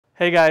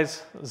Hey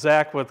guys,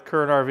 Zach with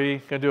Current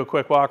RV. Gonna do a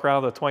quick walk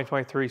around the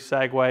 2023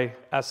 Segway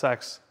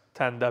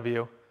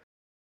SX10W.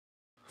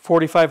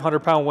 4,500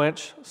 pound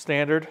winch,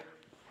 standard.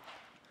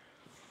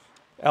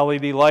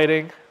 LED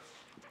lighting,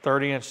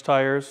 30-inch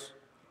tires.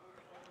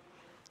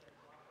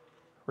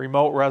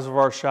 Remote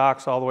reservoir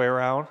shocks all the way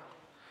around.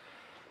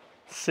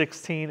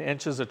 16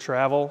 inches of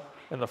travel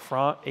in the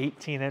front,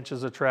 18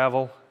 inches of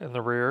travel in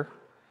the rear.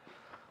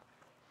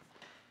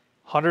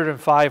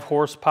 105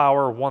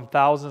 horsepower,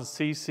 1000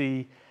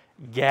 cc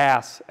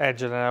gas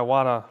engine, and I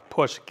want to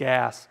push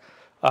gas.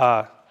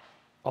 A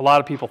lot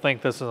of people think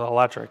this is an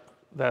electric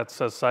that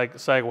says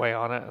Segway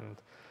on it,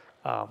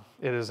 and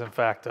it is in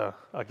fact a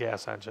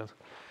gas engine.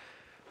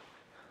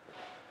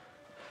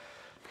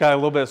 Got a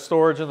little bit of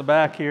storage in the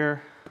back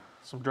here,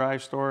 some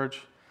drive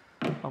storage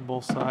on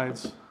both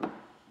sides.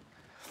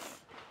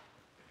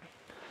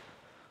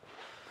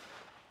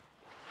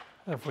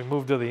 If we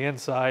move to the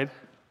inside,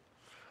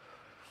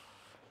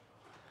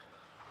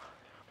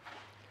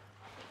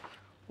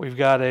 we've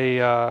got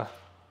a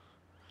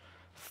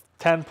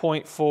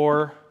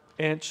 10.4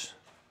 inch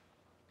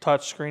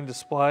touchscreen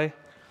display.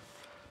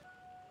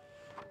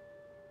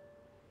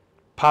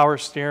 Power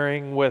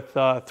steering with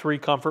 3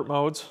 comfort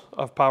modes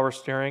of power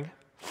steering.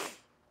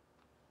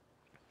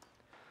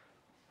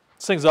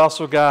 This thing's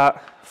also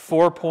got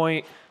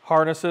 4-point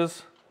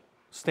harnesses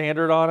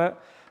standard on it.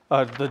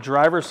 The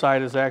driver's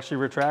side is actually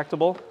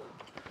retractable,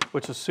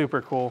 which is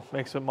super cool.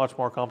 Makes it much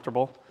more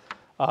comfortable.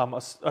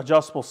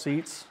 Adjustable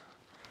seats.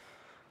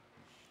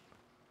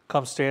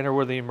 Comes standard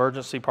with the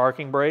emergency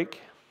parking brake.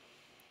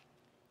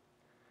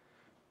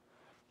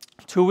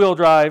 2-wheel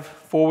drive,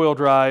 4-wheel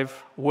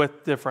drive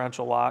with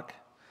differential lock.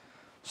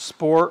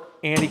 Sport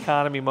and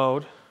economy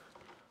mode.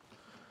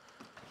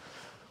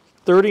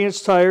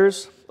 30-inch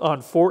tires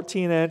on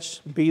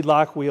 14-inch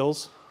beadlock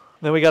wheels.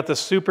 Then we got the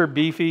super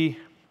beefy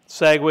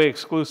Segway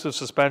exclusive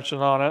suspension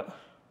on it.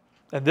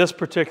 And this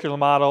particular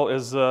model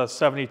is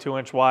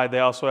 72-inch wide. They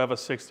also have a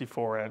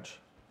 64-inch.